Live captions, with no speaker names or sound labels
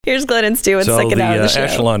Here's Glenn and Stu and second hour of the show.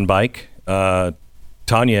 Echelon bike.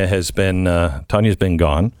 Tanya's been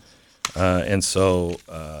gone, and so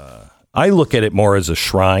I look at it more as a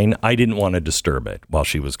shrine. I didn't want to disturb it while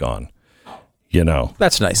she was gone.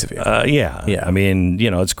 That's nice of you. Yeah. I mean,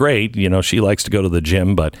 it's great. She likes to go to the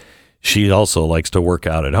gym, but she also likes to work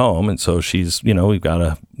out at home, and so she's. We've got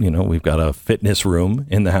a fitness room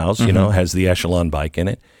in the house. Has the Echelon bike in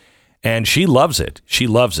it. And she loves it. She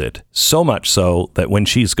loves it so much so that when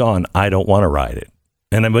she's gone, I don't want to ride it.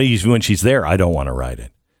 And when she's there, I don't want to ride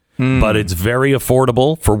it. But it's very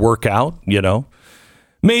affordable for workout,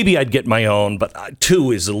 Maybe I'd get my own, but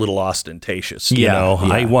 2 is a little ostentatious.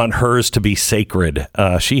 I want hers to be sacred.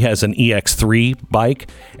 She has an EX3 bike,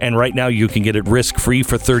 and right now you can get it risk-free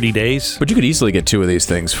for 30 days. But you could easily get 2 of these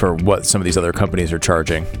things for what some of these other companies are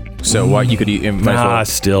charging. So what you could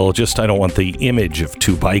still, I don't want the image of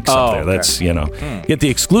 2 bikes up there. Okay. That's, Get the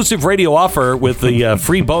exclusive radio offer with the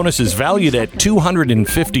free bonuses valued at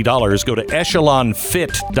 $250. Go to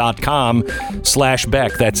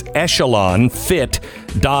echelonfit.com/Beck. That's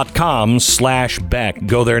echelonfit.com/Beck.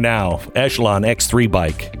 Go there now. Echelon X3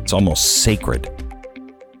 bike. It's almost sacred.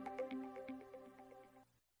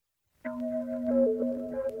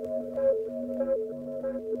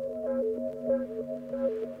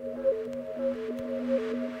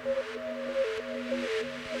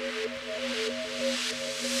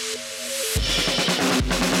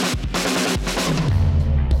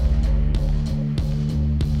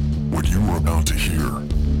 What you are about to hear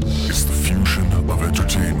is the fusion of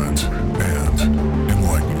entertainment and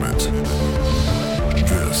enlightenment.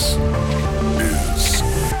 This is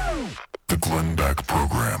the Glenn Beck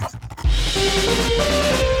Program.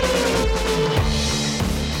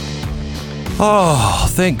 Oh,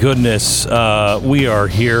 thank goodness we are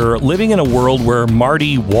here living in a world where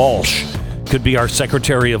Marty Walsh could be our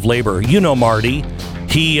Secretary of Labor. Marty.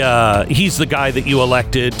 He's the guy that you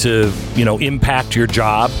elected to, impact your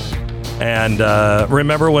job. And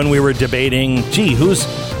remember when we were debating, who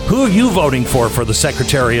are you voting for the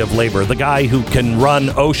Secretary of Labor? The guy who can run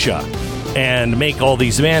OSHA and make all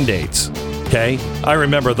these mandates. Okay? I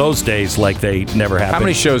remember those days like they never happened. How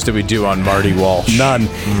many shows did we do on Marty Walsh? None.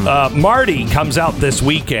 Marty comes out this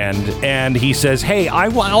weekend and he says, hey, I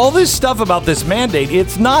want all this stuff about this mandate.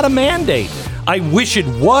 It's not a mandate. I wish it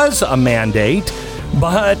was a mandate,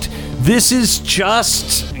 but this is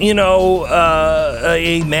just,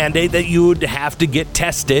 a mandate that you would have to get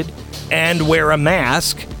tested and wear a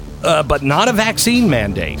mask, but not a vaccine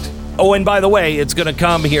mandate. Oh, and by the way, it's going to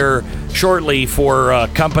come here shortly for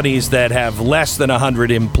companies that have less than 100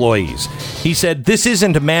 employees. He said, this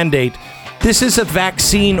isn't a mandate. This is a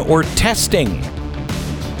vaccine or testing.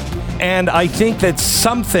 And I think that's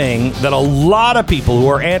something that a lot of people who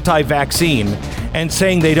are anti-vaccine and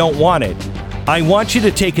saying they don't want it, I want you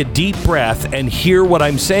to take a deep breath and hear what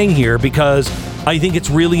I'm saying here, because I think it's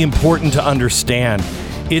really important to understand.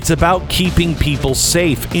 It's about keeping people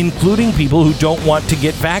safe, including people who don't want to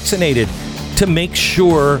get vaccinated, to make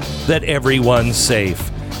sure that everyone's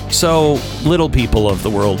safe. So, little people of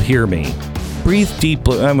the world, hear me. Breathe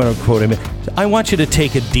deeply. I'm going to quote him. I want you to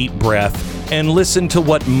take a deep breath and listen to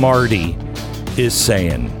what Marty is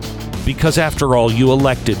saying. Because after all, you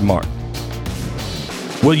elected Marty.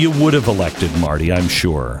 Well, you would have elected Marty, I'm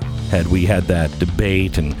sure, had we had that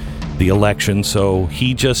debate and the election. So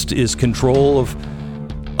he just is control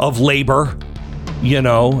of labor,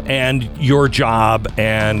 and your job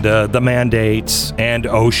and the mandates and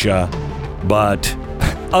OSHA. But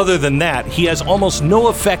other than that, he has almost no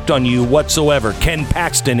effect on you whatsoever. Ken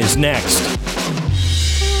Paxton is next.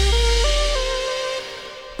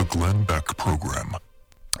 The Glenn Beck Program.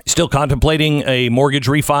 Still contemplating a mortgage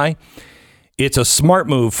refi? It's a smart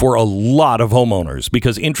move for a lot of homeowners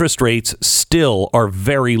because interest rates still are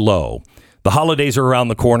very low. The holidays are around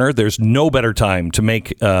the corner. There's no better time to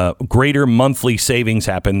make greater monthly savings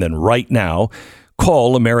happen than right now.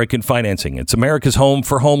 Call American Financing. It's America's home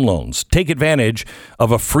for home loans. Take advantage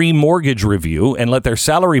of a free mortgage review and let their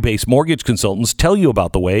salary-based mortgage consultants tell you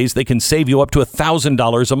about the ways they can save you up to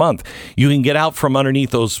 $1,000 a month. You can get out from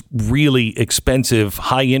underneath those really expensive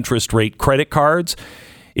high interest rate credit cards.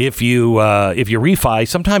 If you refi,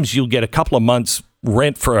 sometimes you'll get a couple of months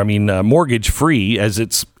mortgage free as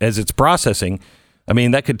it's processing.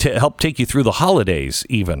 That could help take you through the holidays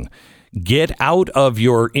even. Get out of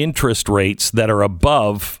your interest rates that are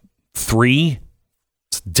above 3,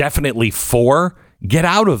 definitely 4. Get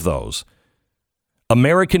out of those.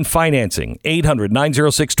 American Financing,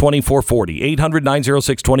 800-906-2440,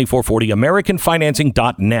 800-906-2440,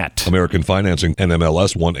 AmericanFinancing.net. American Financing,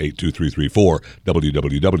 NMLS 182334,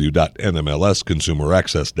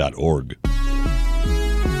 www.nmlsconsumeraccess.org.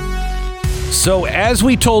 So as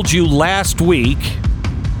we told you last week,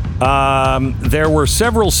 there were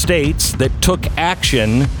several states that took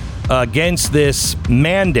action against this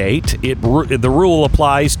mandate. The rule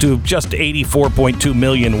applies to just 84.2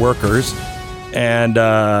 million workers and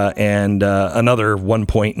another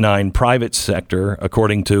 1.9 private sector,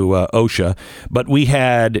 according to OSHA. But we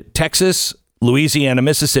had Texas, Louisiana,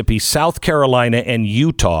 Mississippi, South Carolina, and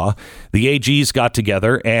Utah. The AGs got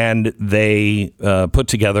together and they put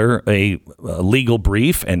together a legal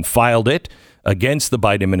brief and filed it against the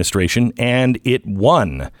Biden administration, and it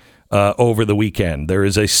won over the weekend. There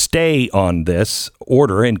is a stay on this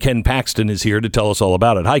order, and Ken Paxton is here to tell us all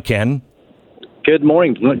about it. Hi, Ken. Good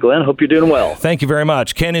morning, Glenn. Hope you're doing well. Thank you very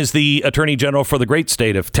much. Ken is the Attorney General for the great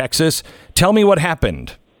state of Texas. Tell me what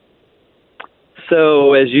happened.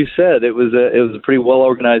 So, as you said, it was a pretty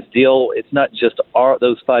well-organized deal. It's not just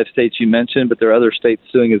those 5 states you mentioned, but there are other states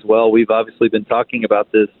suing as well. We've obviously been talking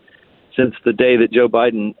about this since the day that Joe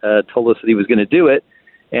Biden told us that he was going to do it.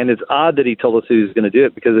 And it's odd that he told us he was going to do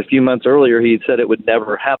it because a few months earlier he said it would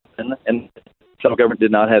never happen, and the federal government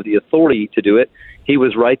did not have the authority to do it. He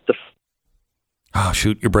was right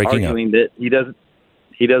you're breaking up. Arguing that he doesn't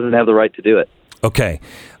have the right to do it. Okay.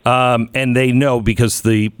 And they know because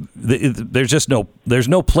there's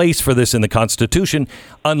no place for this in the Constitution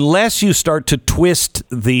unless you start to twist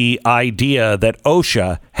the idea that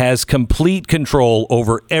OSHA has complete control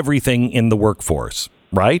over everything in the workforce,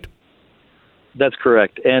 right? That's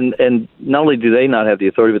correct. And not only do they not have the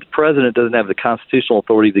authority, but the president doesn't have the constitutional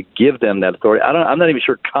authority to give them that authority. I'm not even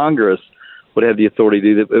sure Congress would have the authority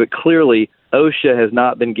to do that, but clearly OSHA has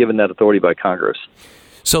not been given that authority by Congress.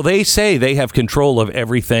 So they say they have control of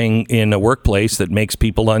everything in a workplace that makes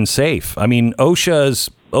people unsafe. I mean,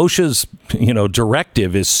 OSHA's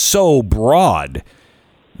directive is so broad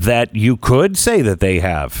that you could say that they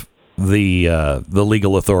have the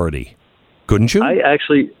legal authority, couldn't you?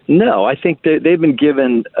 No. I think they've been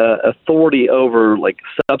given authority over like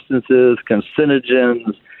substances,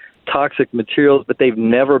 carcinogens, toxic materials, but they've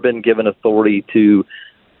never been given authority to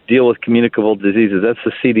deal with communicable diseases. That's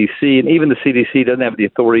the CDC, and even the CDC doesn't have the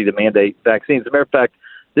authority to mandate vaccines. As a matter of fact,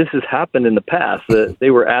 this has happened in the past. They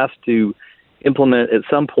were asked to implement at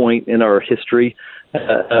some point in our history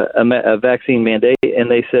a vaccine mandate,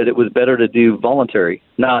 and they said it was better to do voluntary,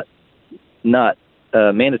 not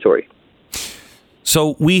mandatory.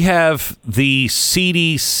 So we have the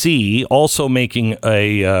CDC also making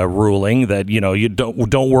a ruling that you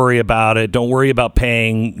don't worry about it. Don't worry about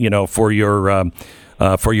paying for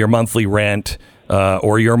your monthly rent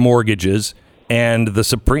or your mortgages. And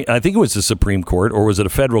I think it was the Supreme Court, or was it a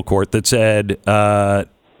federal court that said,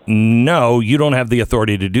 no, you don't have the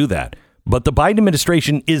authority to do that. But the Biden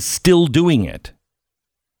administration is still doing it.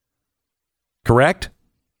 Correct?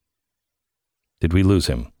 Did we lose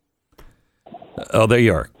him? Oh, there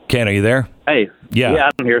you are. Ken, are you there? Hey. Yeah,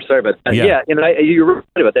 I'm here. Sorry about that. Yeah, and you're right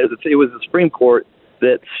about that. It was the Supreme Court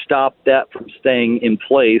that stopped that from staying in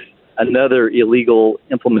place, another illegal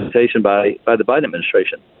implementation by the Biden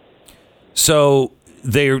administration. So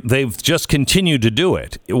they've just continued to do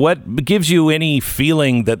it. What gives you any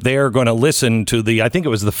feeling that they're going to listen to I think it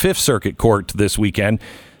was the Fifth Circuit Court this weekend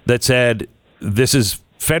that said this is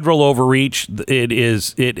federal overreach.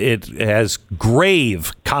 It has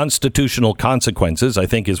grave constitutional consequences, I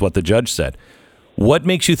think is what the judge said. What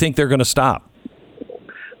makes you think they're going to stop?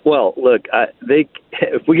 Well, look,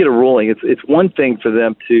 if we get a ruling, it's one thing for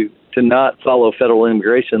them to not follow federal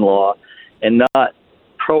immigration law and not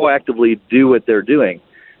proactively do what they're doing.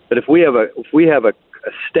 But if we have a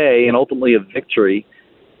stay and ultimately a victory,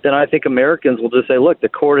 then I think Americans will just say, look, the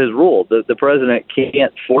court has ruled. The president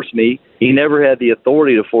can't force me. He never had the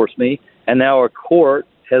authority to force me. And now a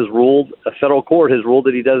federal court has ruled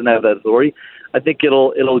that he doesn't have that authority. I think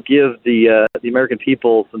it'll give the American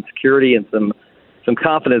people some security and some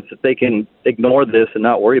confidence that they can ignore this and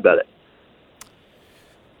not worry about it.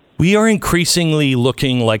 We are increasingly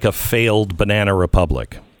looking like a failed banana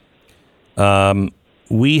republic.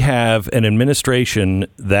 We have an administration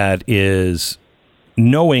that is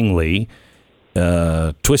knowingly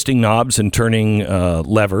twisting knobs and turning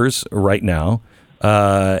levers right now.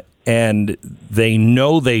 And they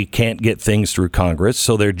know they can't get things through Congress,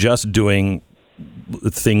 so they're just doing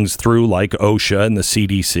things through like OSHA and the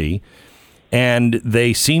CDC. And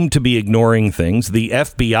they seem to be ignoring things. The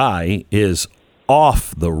FBI is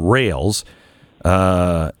off the rails,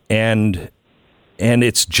 and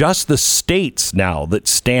it's just the states now that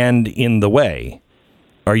stand in the way.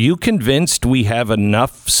 Are you convinced we have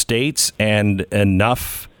enough states and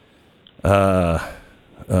enough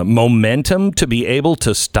momentum to be able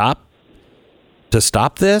to stop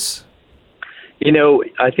this?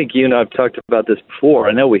 I think you and I have talked about this before.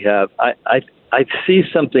 I know we have. I see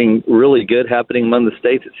something really good happening among the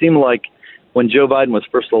states. It seemed like when Joe Biden was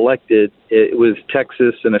first elected, it was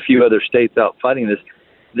Texas and a few other states out fighting this.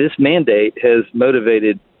 This mandate has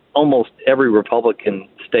motivated almost every Republican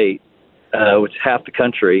state, which is half the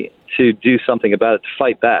country, to do something about it, to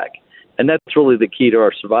fight back. And that's really the key to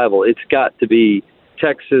our survival. It's got to be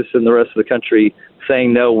Texas and the rest of the country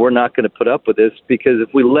saying, no, we're not going to put up with this, because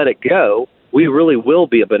if we let it go, we really will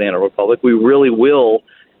be a banana republic. We really will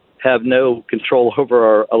have no control over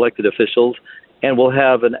our elected officials, and we'll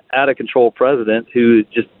have an out-of-control president who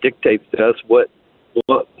just dictates to us what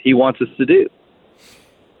he wants us to do.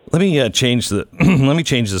 Let me change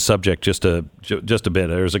the subject just a bit.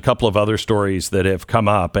 There's a couple of other stories that have come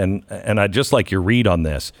up, and I'd just like your read on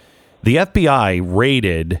this. The FBI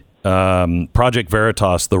raided Project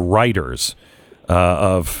Veritas, the writers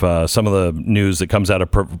of some of the news that comes out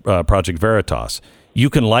of Project Veritas. You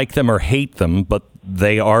can like them or hate them, but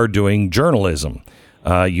they are doing journalism.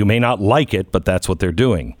 You may not like it, but that's what they're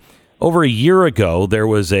doing. Over a year ago, there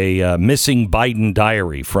was a missing Biden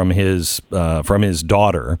diary from his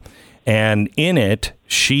daughter, and in it,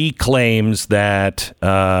 she claims that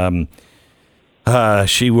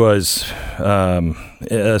she was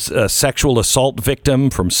a sexual assault victim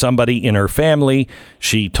from somebody in her family.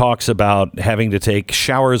 She talks about having to take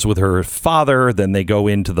showers with her father. Then they go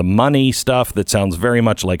into the money stuff that sounds very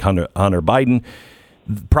much like Hunter Biden.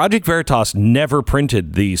 Project Veritas never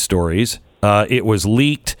printed these stories. It was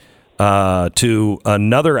leaked to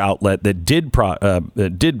another outlet that did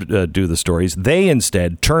do the stories. They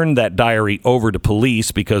instead turned that diary over to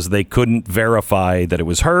police because they couldn't verify that it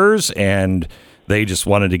was hers, and they just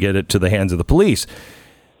wanted to get it to the hands of the police.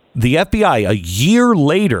 The FBI, a year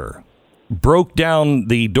later, broke down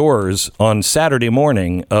the doors on Saturday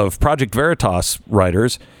morning of Project Veritas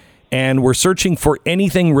writers and were searching for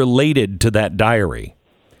anything related to that diary.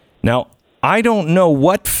 Now, I don't know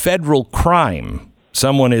what federal crime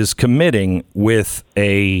someone is committing with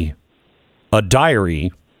a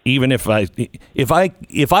diary. Even if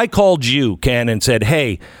I called you, Ken, and said,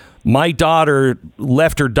 "Hey, my daughter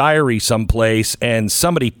left her diary someplace and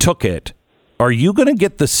somebody took it," are you going to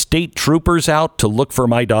get the state troopers out to look for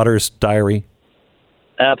my daughter's diary?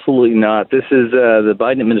 Absolutely not. This is the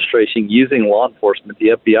Biden administration using law enforcement, the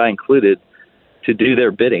FBI included, to do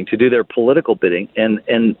their bidding, to do their political bidding. And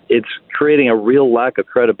it's creating a real lack of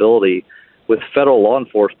credibility with federal law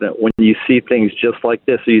enforcement when you see things just like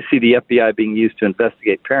this. So you see the FBI being used to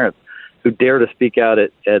investigate parents who dare to speak out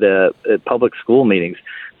at public school meetings.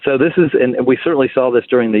 So this is, and we certainly saw this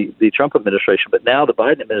during the Trump administration, but now the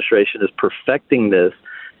Biden administration is perfecting this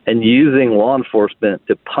and using law enforcement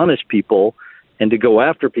to punish people and to go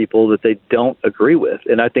after people that they don't agree with.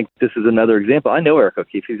 And I think this is another example. I know Eric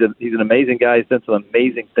O'Keefe. He's an amazing guy. He's done some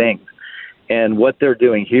amazing things. And what they're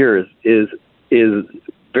doing here is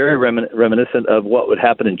very reminiscent of what would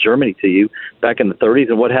happen in Germany to you back in the 30s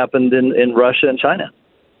and what happened in Russia and China.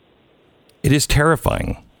 It is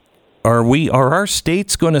terrifying. Are our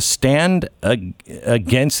states going to stand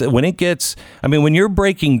against it when it gets? I mean, when you're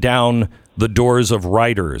breaking down the doors of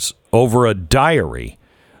writers over a diary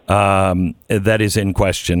that is in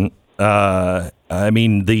question, I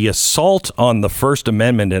mean, the assault on the First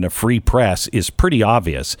Amendment and a free press is pretty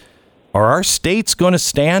obvious. Are our states going to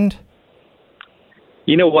stand?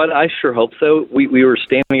 You know what? I sure hope so. We were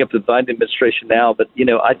standing up to the Biden administration now, but,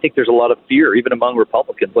 I think there's a lot of fear, even among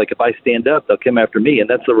Republicans. Like, if I stand up, they'll come after me. And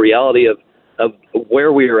that's the reality of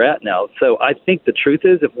where we are at now. So I think the truth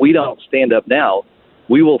is, if we don't stand up now,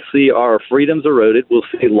 we will see our freedoms eroded. We'll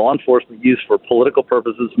see law enforcement used for political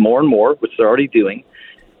purposes more and more, which they're already doing.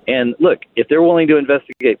 And look, if they're willing to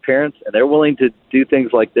investigate parents and they're willing to do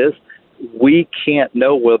things like this, we can't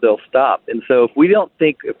know where they'll stop. And so if we don't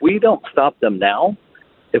stop them now,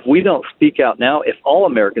 if we don't speak out now, if all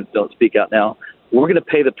Americans don't speak out now, we're going to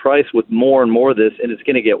pay the price with more and more of this, and it's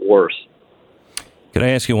going to get worse. Can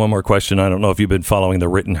I ask you one more question? I don't know if you've been following the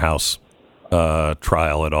Rittenhouse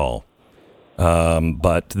trial at all,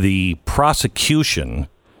 but the prosecution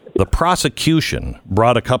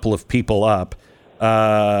brought a couple of people up.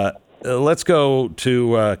 Let's go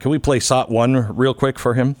to, can we play SOT 1 real quick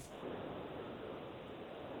for him?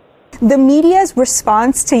 The media's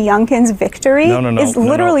response to Youngkin's victory is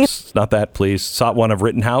literally... No, not that, please. SOT 1 of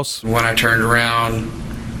Rittenhouse. When I turned around,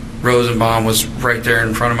 Rosenbaum was right there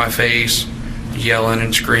in front of my face, yelling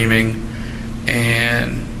and screaming.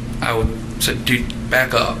 And I said, dude,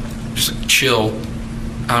 back up. Just chill.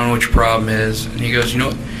 I don't know what your problem is. And he goes, you know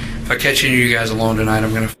what? If I catch any of you guys alone tonight,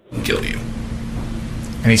 I'm going to kill you.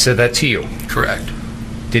 And he said that to you? Correct.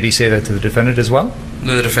 Did he say that to the defendant as well?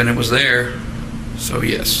 The defendant was there. So,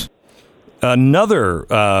 yes. Another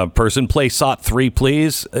person, play SOT 3,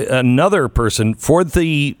 please. Another person for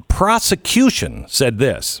the prosecution said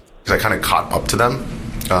this. I kind of caught up to them.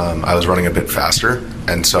 I was running a bit faster.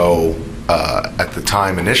 And so at the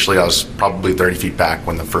time, initially, I was probably 30 feet back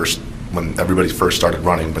when everybody first started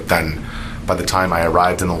running. But then by the time I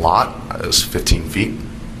arrived in the lot, it was 15 feet.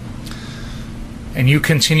 And you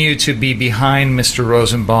continue to be behind Mr.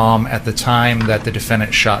 Rosenbaum at the time that the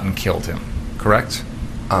defendant shot and killed him, correct?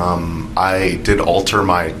 I did alter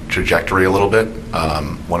my trajectory a little bit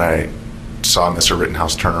when I saw Mr.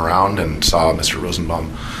 Rittenhouse turn around and saw Mr.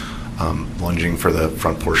 Rosenbaum lunging for the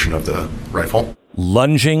front portion of the rifle.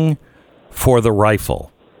 Lunging for the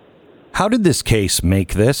rifle. How did this case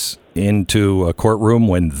make this into a courtroom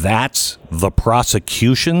when that's the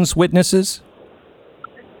prosecution's witnesses?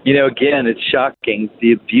 You know, again, it's shocking.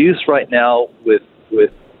 The abuse right now with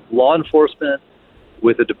law enforcement,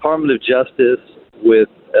 with the Department of Justice, with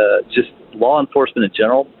just law enforcement in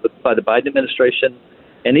general, by the Biden administration,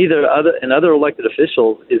 and other elected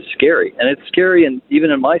officials is scary. And it's scary,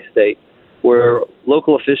 even in my state, where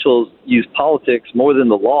local officials use politics more than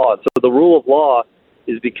the law. So the rule of law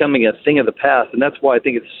is becoming a thing of the past, and that's why I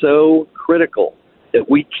think it's so critical that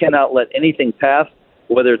we cannot let anything pass,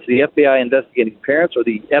 whether it's the FBI investigating parents or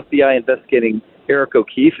the FBI investigating Eric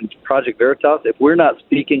O'Keefe and Project Veritas. If we're not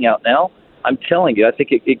speaking out now, I'm telling you, I think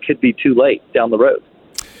it could be too late down the road.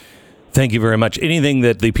 Thank you very much. Anything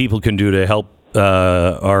that the people can do to help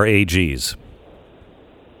our AGs?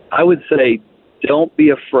 I would say don't be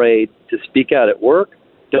afraid to speak out at work.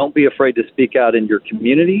 Don't be afraid to speak out in your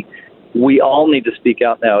community. We all need to speak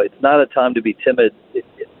out now. It's not a time to be timid.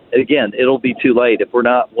 Again, it'll be too late if we're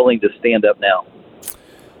not willing to stand up now.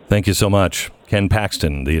 Thank you so much. Ken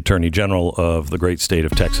Paxton, the Attorney General of the great state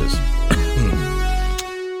of Texas.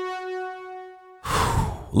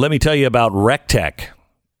 Let me tell you about RecTech.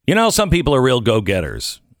 You know, some people are real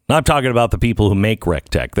go-getters. I'm talking about the people who make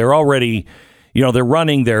RecTech. They're already, they're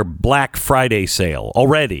running their Black Friday sale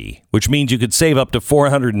already, which means you could save up to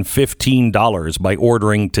 $415 by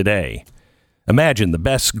ordering today. Imagine the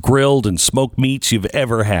best grilled and smoked meats you've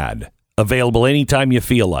ever had. Available anytime you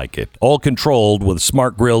feel like it. All controlled with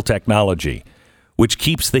smart grill technology, which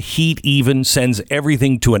keeps the heat even, sends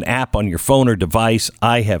everything to an app on your phone or device.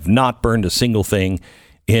 I have not burned a single thing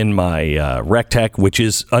in my RecTech, which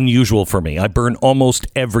is unusual for me. I burn almost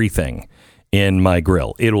everything in my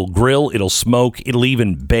grill. It'll grill, it'll smoke, it'll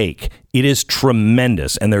even bake. It is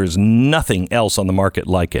tremendous, and there's nothing else on the market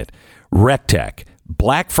like it. RecTech.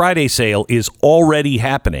 Black Friday sale is already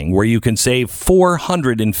happening where you can save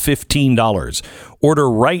 $415. Order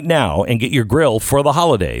right now and get your grill for the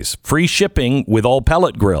holidays. Free shipping with all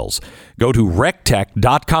pellet grills. Go to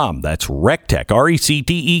rectech.com. That's RecTech,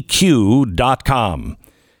 RecTeq.com.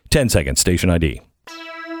 10 seconds, station ID.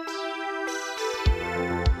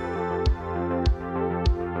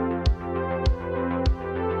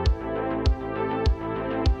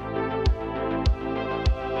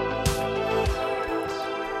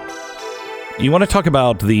 You want to talk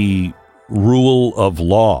about the rule of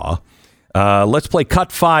law? Let's play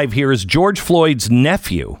cut 5. Here is George Floyd's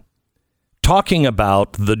nephew talking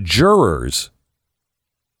about the jurors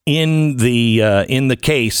in the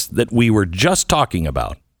case that we were just talking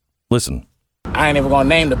about. Listen. I ain't even gonna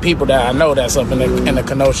name the people that I know that's up in the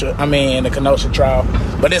Kenosha trial,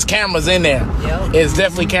 but there's cameras in there. Yep. It's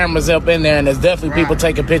definitely cameras up in there, and there's definitely people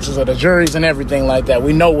taking pictures of the juries and everything like that.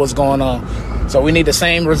 We know what's going on, so we need the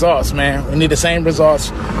same results, man. We need the same results.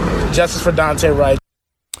 Justice for Dante Wright.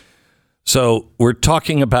 So we're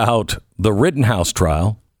talking about the Rittenhouse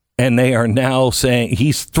trial, and they are now saying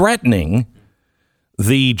he's threatening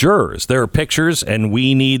the jurors. There are pictures, and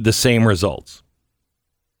we need the same results.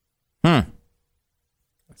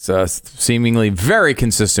 It's seemingly very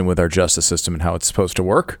consistent with our justice system and how it's supposed to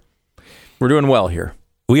work. We're doing well here.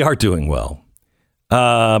 We are doing well.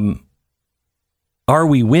 Are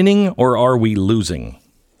we winning or are we losing?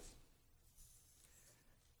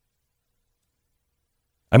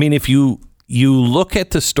 I mean, if you look at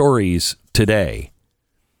the stories today,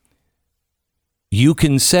 you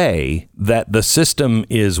can say that the system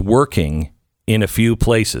is working in a few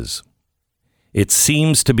places. It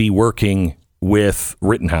seems to be working with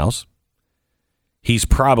Rittenhouse. He's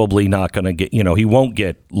probably not going to get, he won't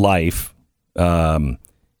get life.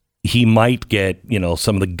 He might get,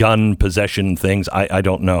 some of the gun possession things. I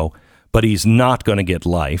don't know, but he's not going to get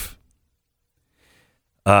life.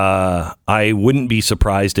 I wouldn't be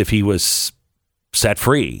surprised if he was set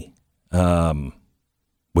free.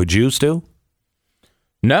 Would you, Stu?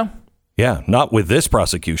 No. Yeah, not with this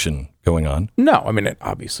prosecution going on. No, I mean,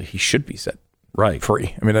 obviously he should be set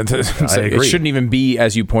free. I mean, I agree. It shouldn't even be,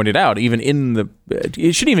 as you pointed out, it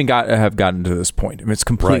shouldn't even have gotten to this point. I mean, it's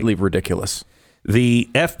completely ridiculous. The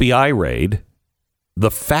FBI raid,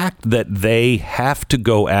 the fact that they have to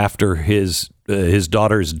go after his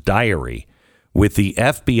daughter's diary with the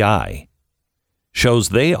FBI shows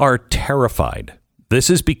they are terrified. This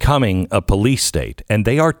is becoming a police state, and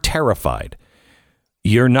they are terrified.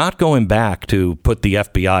 You're not going back to put the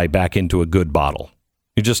FBI back into a good bottle.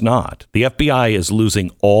 You're just not. The FBI is losing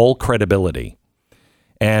all credibility.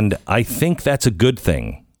 And I think that's a good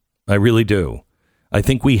thing. I really do. I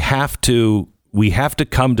think we have to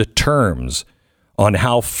come to terms on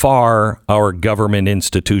how far our government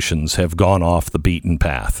institutions have gone off the beaten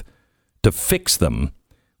path. To fix them,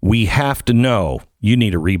 we have to know you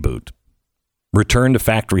need a reboot. Return to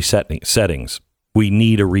factory settings. We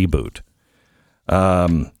need a reboot.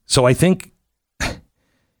 So I think,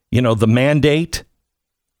 the mandate,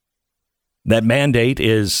 that mandate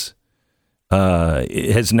is,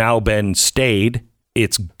 has now been stayed.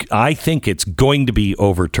 I think it's going to be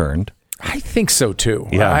overturned. I think so too.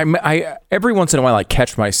 Yeah. I every once in a while I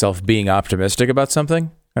catch myself being optimistic about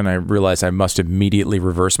something, and I realize I must immediately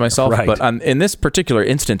reverse myself. Right. But in this particular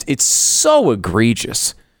instance, it's so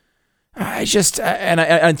egregious. It's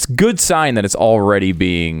a good sign that it's already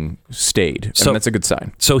being stayed. So that's a good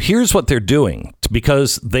sign. So here's what they're doing,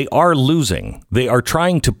 because they are losing. They are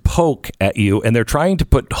trying to poke at you, and they're trying to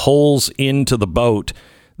put holes into the boat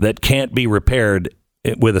that can't be repaired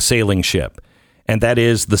with a sailing ship. And that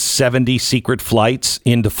is the 70 secret flights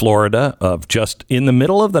into Florida of just in the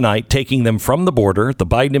middle of the night, taking them from the border. The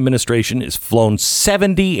Biden administration has flown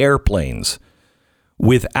 70 airplanes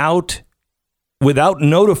without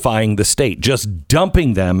notifying the state, just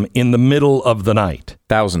dumping them in the middle of the night.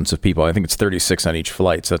 Thousands of people. I think it's 36 on each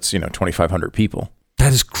flight. So that's, 2,500 people.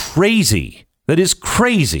 That is crazy.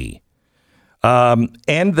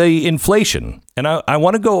 And the inflation. And I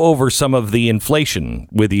want to go over some of the inflation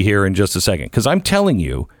with you here in just a second, because I'm telling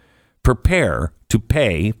you, prepare to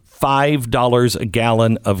pay $5 a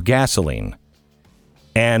gallon of gasoline.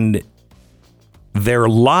 And they're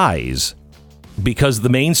lies, because the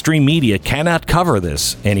mainstream media cannot cover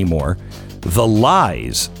this anymore. The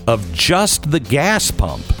lies of just the gas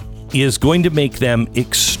pump is going to make them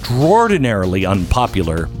extraordinarily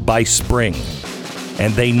unpopular by spring.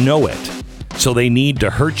 And they know it. So they need to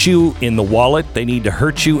hurt you in the wallet, they need to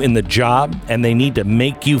hurt you in the job, and they need to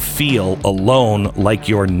make you feel alone, like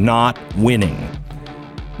you're not winning.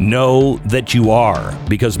 Know that you are,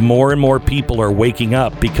 because more and more people are waking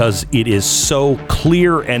up, because it is so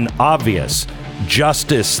clear and obvious.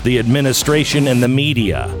 Justice, the administration, and the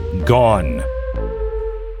media, gone.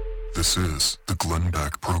 This is the Glenn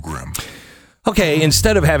Beck Program. Okay,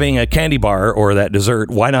 instead of having a candy bar or that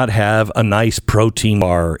dessert, why not have a nice protein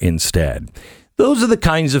bar instead? Those are the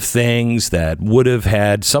kinds of things that would have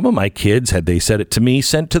had some of my kids, had they said it to me,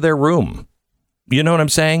 sent to their room. You know what I'm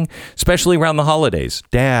saying? Especially around the holidays.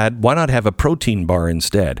 Dad, why not have a protein bar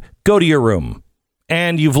instead? Go to your room.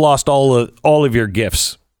 And you've lost all of your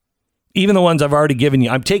gifts. Even the ones I've already given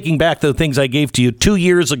you. I'm taking back the things I gave to you 2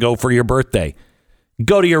 years ago for your birthday.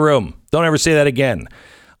 Go to your room. Don't ever say that again.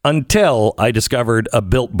 Until I discovered a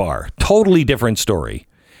Built Bar. Totally different story.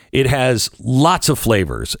 It has lots of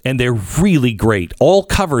flavors, and they're really great, all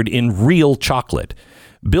covered in real chocolate.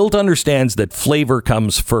 Built understands that flavor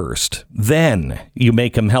comes first. Then you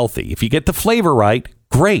make them healthy. If you get the flavor right,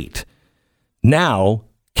 great. Now,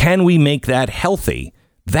 can we make that healthy?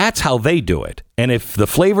 That's how they do it. And if the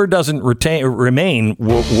flavor doesn't remain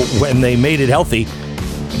when they made it healthy,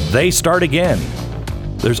 they start again.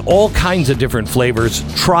 There's all kinds of different flavors.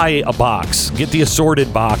 Try a box. Get the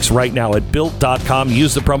assorted box right now at Built.com.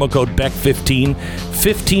 Use the promo code BECK15.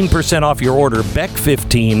 15% off your order.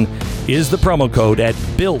 BECK15 is the promo code at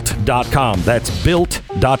Built.com. That's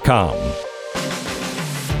Built.com.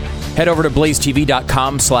 Head over to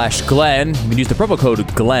blazetv.com/Glenn. You can use the promo code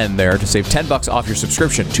Glenn there to save $10 off your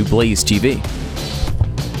subscription to Blaze TV.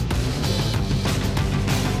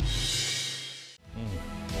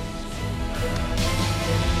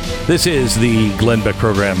 This is the Glenn Beck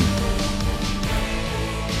Program.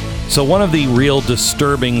 So one of the real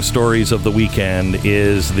disturbing stories of the weekend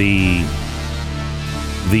is the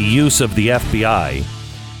use of the FBI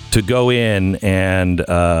to go in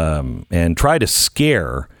and try to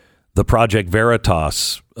scare the Project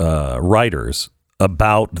Veritas writers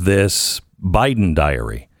about this Biden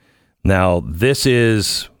diary. Now, this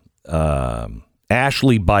is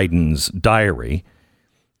Ashley Biden's diary.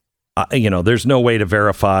 There's no way to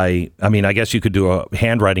verify. I mean, I guess you could do a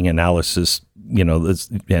handwriting analysis,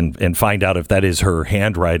 and find out if that is her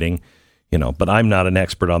handwriting. but I'm not an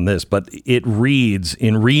expert on this, but it reads,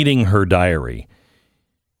 in reading her diary,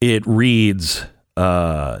 it reads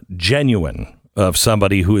genuine of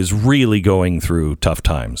somebody who is really going through tough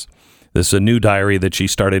times. This is a new diary that she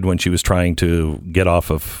started when she was trying to get off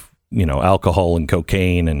of, alcohol and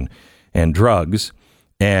cocaine and drugs.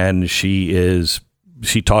 And she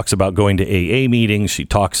talks about going to AA meetings. She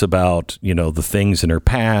talks about, the things in her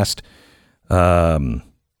past. And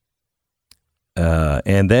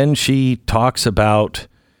then she talks about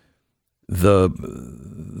the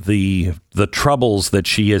troubles that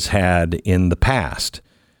she has had in the past.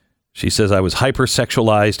 She says, I was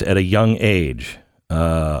hypersexualized at a young age.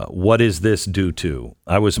 What is this due to?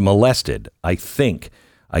 I was molested. I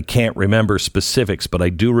can't remember specifics, but I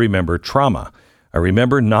do remember trauma. I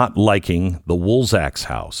remember not liking the Woolsacks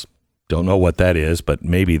house. Don't know what that is, but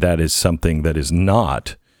maybe that is something that is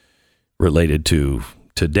not related to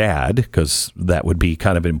Dad, because that would be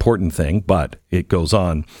kind of an important thing, but it goes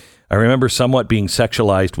on. I remember somewhat being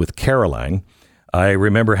sexualized with Caroline. I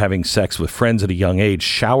remember having sex with friends at a young age,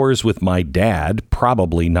 showers with my dad,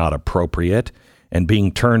 probably not appropriate, and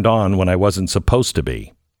being turned on when I wasn't supposed to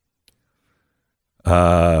be.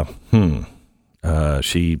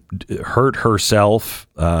 She hurt herself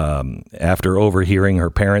after overhearing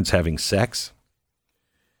her parents having sex.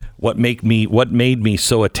 What made me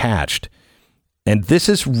so attached? And this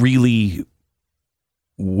is really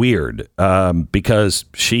weird because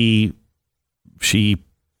she,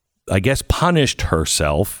 I guess, punished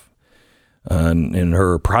herself in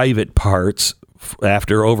her private parts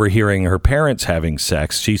after overhearing her parents having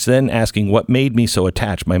sex. She's then asking, what made me so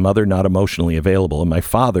attached? My mother not emotionally available. And my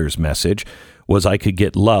father's message was I could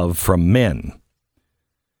get love from men.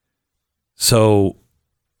 So,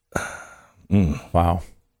 wow.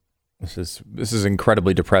 This is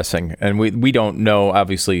incredibly depressing. And we don't know,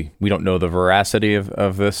 obviously, we don't know the veracity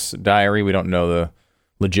of this diary. We don't know the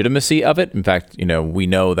legitimacy of it. In fact, we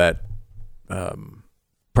know that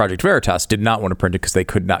Project Veritas did not want to print it because they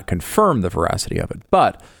could not confirm the veracity of it.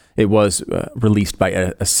 But it was released by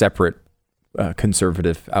a separate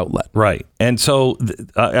conservative outlet. Right. And so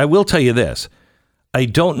I will tell you this. I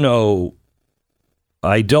don't know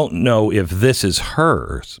if this is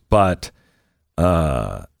hers, but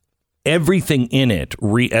everything in it,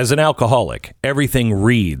 as an alcoholic, everything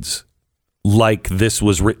reads like this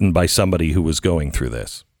was written by somebody who was going through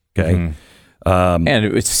this. Okay. Mm-hmm. And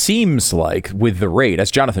it seems like with the raid, as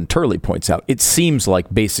Jonathan Turley points out, it seems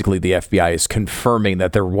like basically the FBI is confirming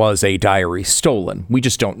that there was a diary stolen. We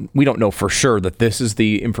don't know for sure that this is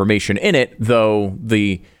the information in it, though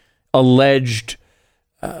the alleged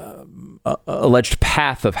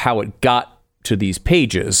path of how it got to these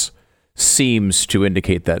pages seems to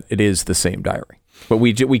indicate that it is the same diary. But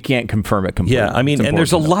we can't confirm it completely. Yeah, I mean, and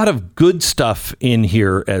there's a lot of good stuff in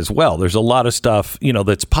here as well. There's a lot of stuff,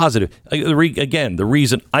 that's positive. Again, the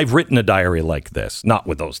reason I've written a diary like this, not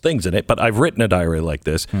with those things in it, but I've written a diary like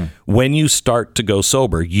this. When you start to go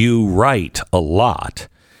sober, you write a lot.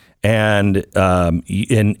 And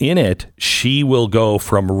in it, she will go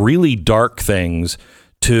from really dark things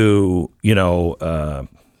to,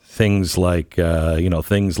 things like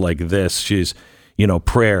this. She's,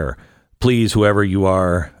 prayer. Please, whoever you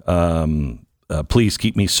are, please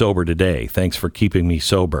keep me sober today. Thanks for keeping me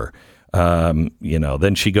sober.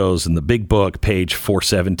 Then she goes in the big book, page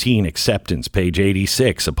 417, acceptance, page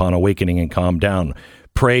 86, upon awakening and calm down.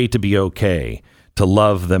 Pray to be okay, to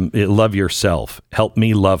love them, love yourself. Help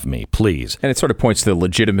me love me, please. And it sort of points to the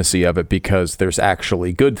legitimacy of it because there's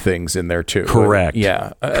actually good things in there too. Correct.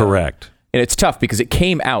 Correct. And it's tough because it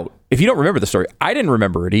came out. If you don't remember the story, I didn't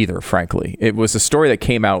remember it either, frankly. It was a story that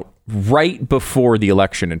came out right before the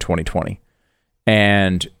election in 2020.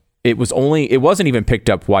 And it wasn't even picked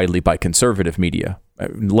up widely by conservative media,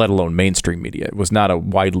 let alone mainstream media. It was not a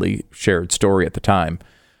widely shared story at the time.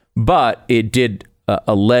 But it did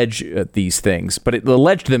allege these things. But it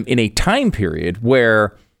alleged them in a time period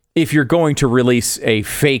where if you're going to release a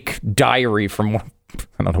fake diary from one,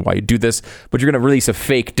 I don't know why you do this, but you're going to release a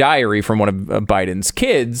fake diary from one of Biden's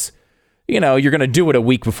kids, you're going to do it a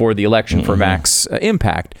week before the election for max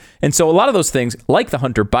impact. And so a lot of those things, like the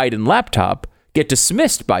Hunter Biden laptop, get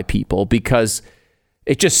dismissed by people because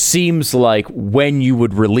it just seems like when you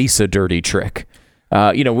would release a dirty trick.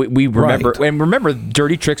 We remember, right. And remember,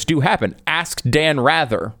 dirty tricks do happen. Ask Dan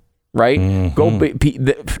Rather, right?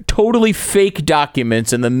 Mm-hmm. Totally fake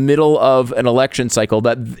documents in the middle of an election cycle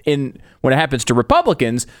that when it happens to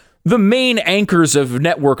Republicans, the main anchors of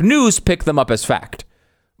network news pick them up as fact.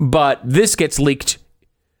 But this gets leaked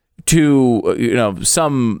to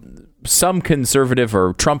some conservative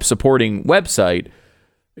or Trump supporting website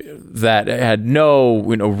that had no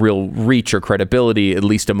real reach or credibility, at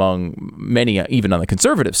least among many, even on the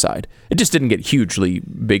conservative side. It just didn't get hugely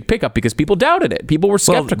big pickup because people doubted it. People were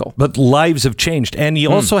skeptical. Well, but lives have changed. And you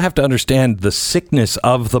also have to understand the sickness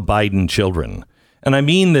of the Biden children. And I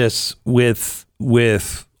mean this with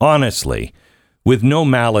honestly, with no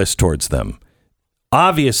malice towards them.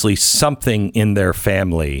 Obviously, something in their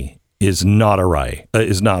family is not all right.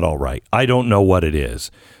 I don't know what it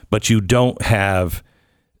is, but you don't have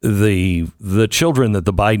the children that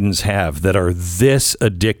the Bidens have that are this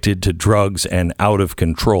addicted to drugs and out of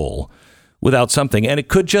control without something. And it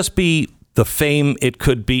could just be the fame. It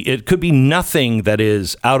could be nothing that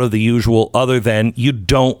is out of the usual other than you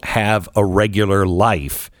don't have a regular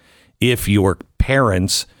life if your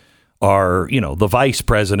parents are, the vice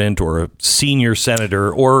president or a senior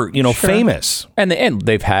senator or, famous. And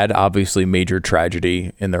they've had obviously major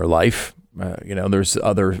tragedy in their life. There's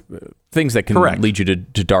other things that can lead you to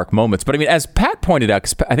dark moments. But I mean, as Pat pointed out,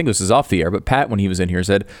 'cause I think this is off the air, but Pat, when he was in here,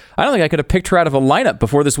 said, I don't think I could have picked her out of a lineup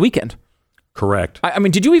before this weekend. Correct. I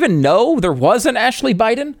mean, did you even know there was an Ashley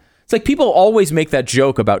Biden? It's like people always make that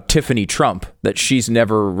joke about Tiffany Trump, that she's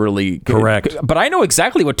never really... Correct. But I know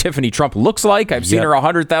exactly what Tiffany Trump looks like. I've seen her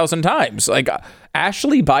 100,000 times. Like,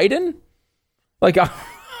 Ashley Biden? Like...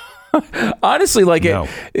 Honestly, like no.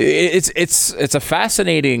 It's a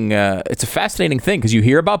fascinating thing because you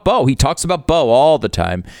hear about Beau. He talks about Beau all the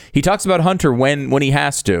time. He talks about Hunter when he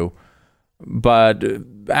has to, but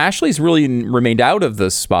Ashley's really remained out of the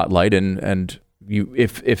spotlight. And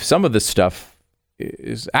if some of this stuff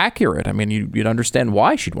is accurate, I mean, you'd understand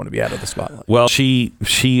why she'd want to be out of the spotlight. Well,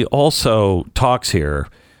 she also talks here.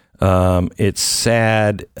 It's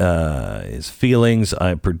sad. His feelings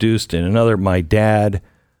I produced in another. My dad.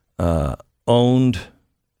 Owned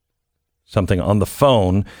something on the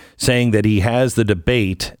phone saying that he has the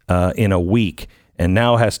debate in a week and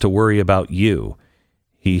now has to worry about you.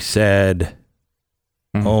 He said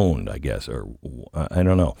owned, I guess, or I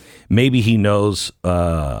don't know. Maybe he knows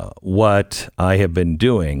what I have been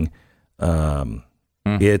doing.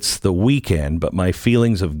 It's the weekend, but my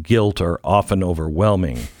feelings of guilt are often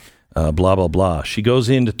overwhelming. Blah, blah, blah. She goes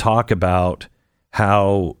in to talk about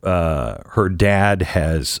how her dad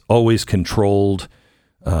has always controlled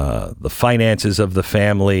the finances of the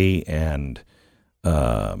family and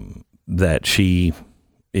that she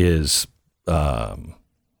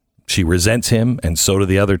resents him, and so do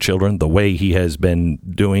the other children, the way he has been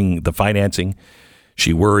doing the financing.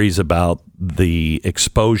 She worries about the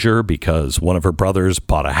exposure because one of her brothers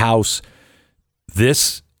bought a house.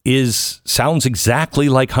 This sounds exactly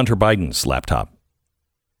like Hunter Biden's laptop.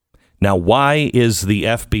 Now, why is the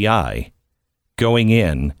FBI going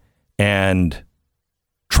in and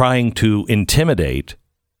trying to intimidate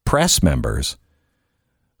press members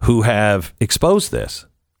who have exposed this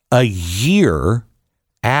a year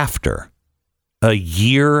after? This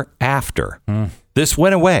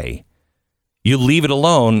went away. You leave it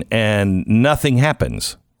alone and nothing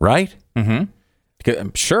happens, right? Mm-hmm.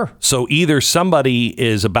 Sure. So either somebody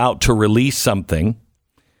is about to release something,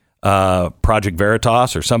 Project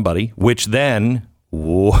Veritas or somebody, which then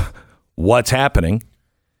what's happening?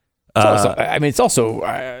 It's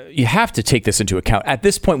also you have to take this into account at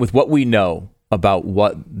this point with what we know about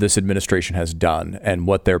what this administration has done and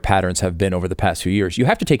what their patterns have been over the past few years. You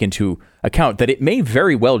have to take into account that it may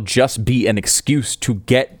very well just be an excuse to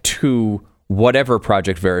get to whatever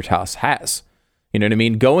Project Veritas has. You know what I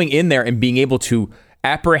mean? Going in there and being able to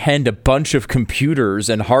apprehend a bunch of computers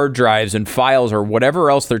and hard drives and files or whatever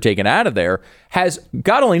else they're taking out of there has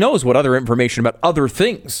God only knows what other information about other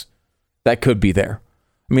things that could be there.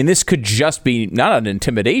 I mean, this could just be not an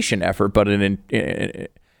intimidation effort, but an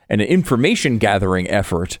information gathering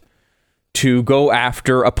effort to go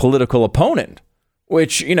after a political opponent,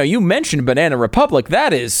 which, you mentioned Banana Republic.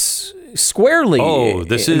 That is squarely in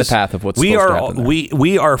the path of what's supposed to happen there.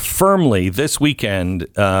 We are firmly this weekend.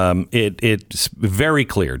 It's very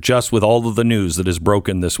clear, just with all of the news that is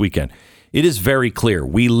broken this weekend. It is very clear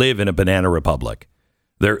we live in a banana republic.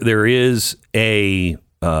 There is a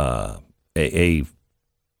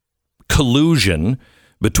collusion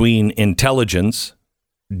between intelligence,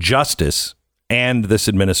 justice, and this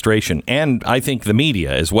administration, and I think the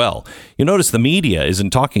media as well. You notice the media isn't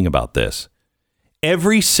talking about this.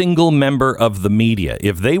 Every single member of the media,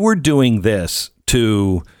 if they were doing this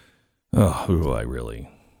to, Brian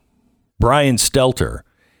Stelter,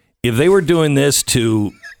 if they were doing this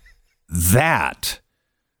to that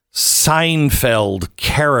Seinfeld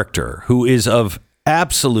character who is of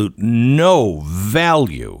absolute no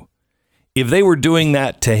value, if they were doing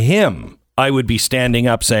that to him, I would be standing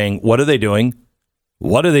up saying, what are they doing?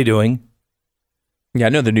 What are they doing? Yeah, I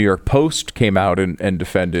know the New York Post came out and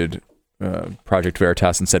defended Project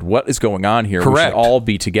Veritas and said, what is going on here? Correct. We should all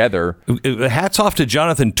be together. Hats off to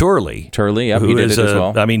Jonathan Turley. Yeah, he did it as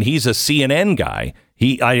well. I mean, he's a CNN guy.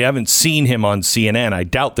 I haven't seen him on CNN. I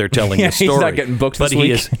doubt they're telling the story. He's not getting booked this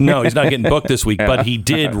week. No, he's not getting booked this week, but he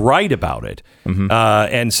did write about it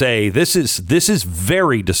and say, this is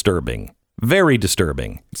very disturbing. Very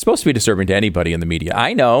disturbing. It's supposed to be disturbing to anybody in the media.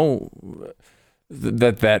 I know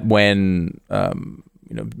that when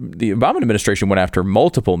the Obama administration went after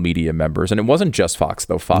multiple media members, and it wasn't just Fox,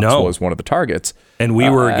 though. Fox was one of the targets, and we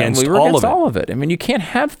were against all of it. I mean, you can't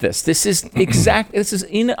have this. This is This is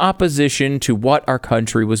in opposition to what our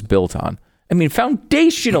country was built on. I mean,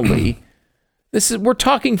 foundationally, we're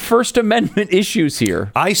talking First Amendment issues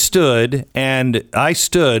here. I stood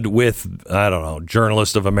with, I don't know,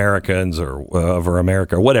 Journalists of Americans or Over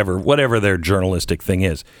America, whatever their journalistic thing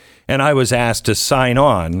is. And I was asked to sign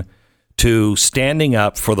on to standing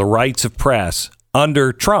up for the rights of press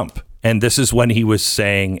under Trump. And this is when he was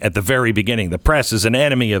saying at the very beginning, the press is an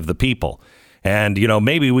enemy of the people. And,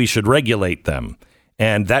 maybe we should regulate them.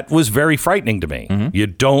 And that was very frightening to me. Mm-hmm. You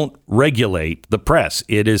don't regulate the press.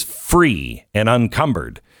 It is free and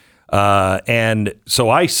unencumbered. And so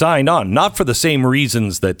I signed on, not for the same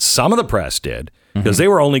reasons that some of the press did, because they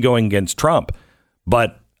were only going against Trump.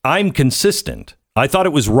 But I'm consistent. I thought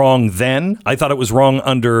it was wrong then. I thought it was wrong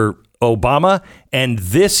under Obama. And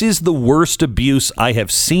this is the worst abuse I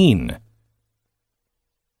have seen.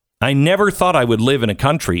 I never thought I would live in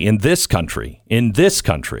this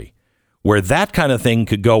country, where that kind of thing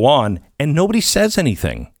could go on and nobody says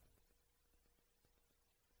anything.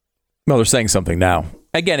 Well, they're saying something now.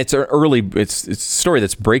 Again, it's a story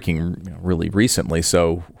that's breaking really recently,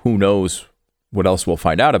 so who knows what else we'll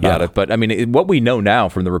find out about it. But I mean, what we know now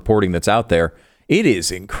from the reporting that's out there, it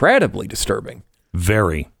is incredibly disturbing.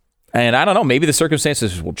 Very. And I don't know, maybe the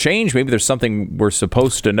circumstances will change. Maybe there's something we're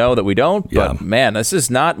supposed to know that we don't. But man, this is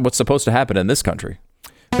not what's supposed to happen in this country.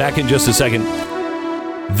 Back in just a second.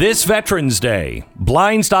 This Veterans Day,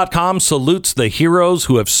 Blinds.com salutes the heroes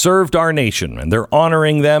who have served our nation, and they're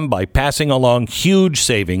honoring them by passing along huge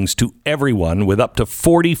savings to everyone with up to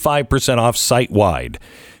 45% off site-wide.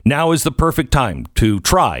 Now is the perfect time to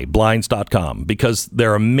try Blinds.com because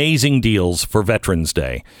they're amazing deals for Veterans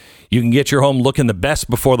Day. You can get your home looking the best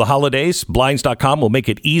before the holidays. Blinds.com will make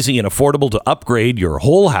it easy and affordable to upgrade your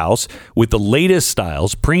whole house with the latest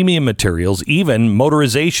styles, premium materials, even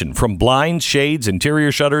motorization from blinds, shades, interior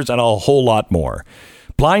shutters, and a whole lot more.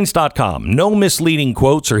 Blinds.com. No misleading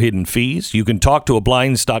quotes or hidden fees. You can talk to a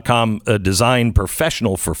Blinds.com design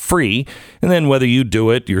professional for free. And then whether you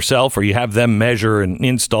do it yourself or you have them measure and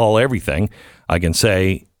install everything, I can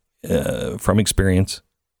say from experience,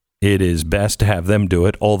 it is best to have them do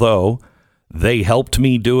it, although they helped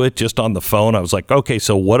me do it just on the phone. I was like, okay,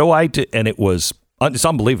 so what do I do? And it's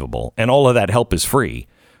unbelievable. And all of that help is free.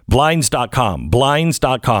 Blinds.com.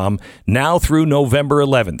 Blinds.com. Now through November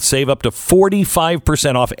 11th. Save up to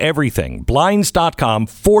 45% off everything. Blinds.com.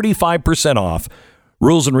 45% off.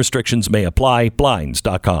 Rules and restrictions may apply.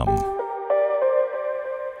 Blinds.com.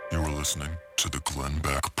 You are listening to the Glenn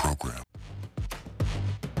Beck Program.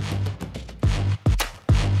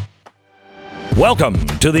 Welcome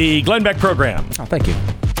to the Glenn Beck Program. Oh, thank you.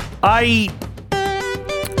 I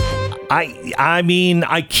mean,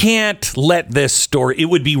 I can't let this story. It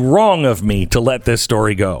would be wrong of me to let this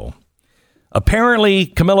story go. Apparently,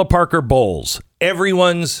 Camilla Parker Bowles,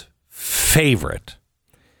 everyone's favorite,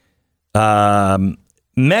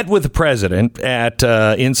 met with the president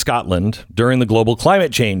in Scotland during the global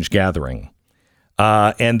climate change gathering,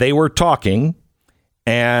 and they were talking,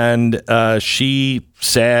 and she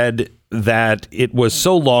said that it was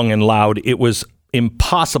so long and loud, it was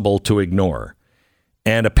impossible to ignore.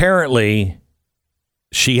 And apparently,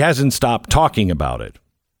 she hasn't stopped talking about it.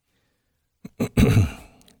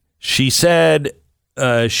 She said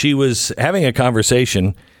she was having a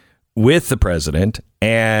conversation with the president,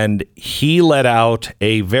 and he let out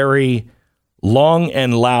a very long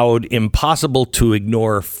and loud, impossible to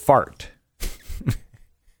ignore fart.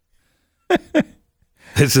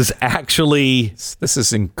 This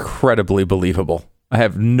is incredibly believable. I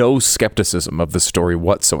have no skepticism of the story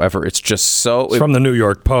whatsoever. It's just so... It's from the New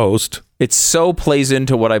York Post. It so plays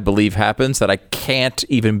into what I believe happens that I can't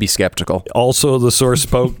even be skeptical. Also, the source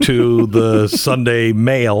spoke to the Sunday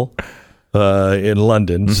Mail in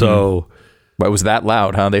London. Mm-hmm. So... Well, it was that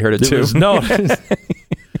loud, huh? They heard it too?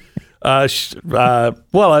 I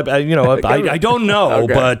don't know,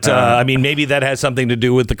 okay. But I mean, maybe that has something to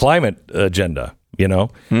do with the climate agenda.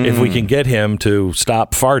 If we can get him to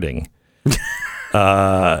stop farting,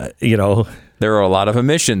 There are a lot of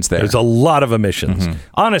emissions there. There's a lot of emissions.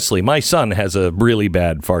 Honestly, my son has a really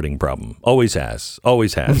bad farting problem. Always has.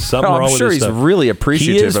 Something wrong I'm with sure his he's stuff. really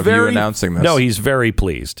appreciative of you announcing this. No, he's very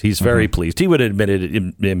pleased. He's very pleased. He would admit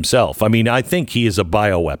it himself. I mean, I think he is a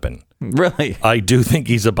bioweapon. Really? I do think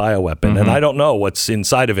he's a bioweapon. And I don't know what's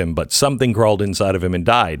inside of him, but something crawled inside of him and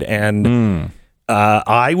died. And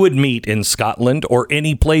I would meet in Scotland or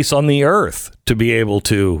any place on the earth to be able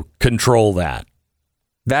to control that.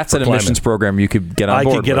 That's an emissions program you could get on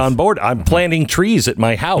board. I could get on board. I'm planting trees at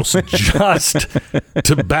my house just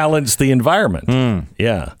to balance the environment.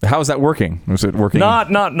 Yeah. How is that working? Is it working?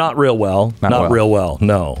 Not real well. Not real well.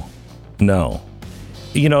 No.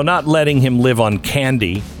 You know, not letting him live on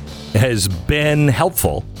candy has been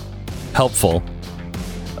helpful.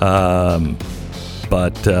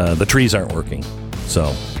 But the trees aren't working.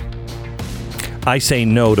 So I say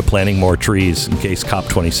no to planting more trees in case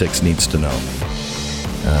COP26 needs to know.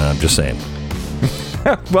 I'm just saying.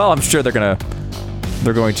 Well, I'm sure they're going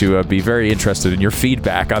to be very interested in your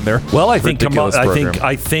feedback on their ridiculous program.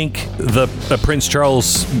 I think the Prince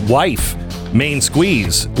Charles' wife, Main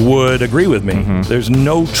Squeeze, would agree with me. There's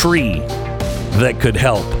no tree that could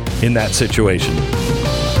help in that situation.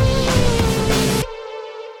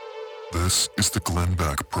 This is the Glenn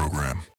Beck Program.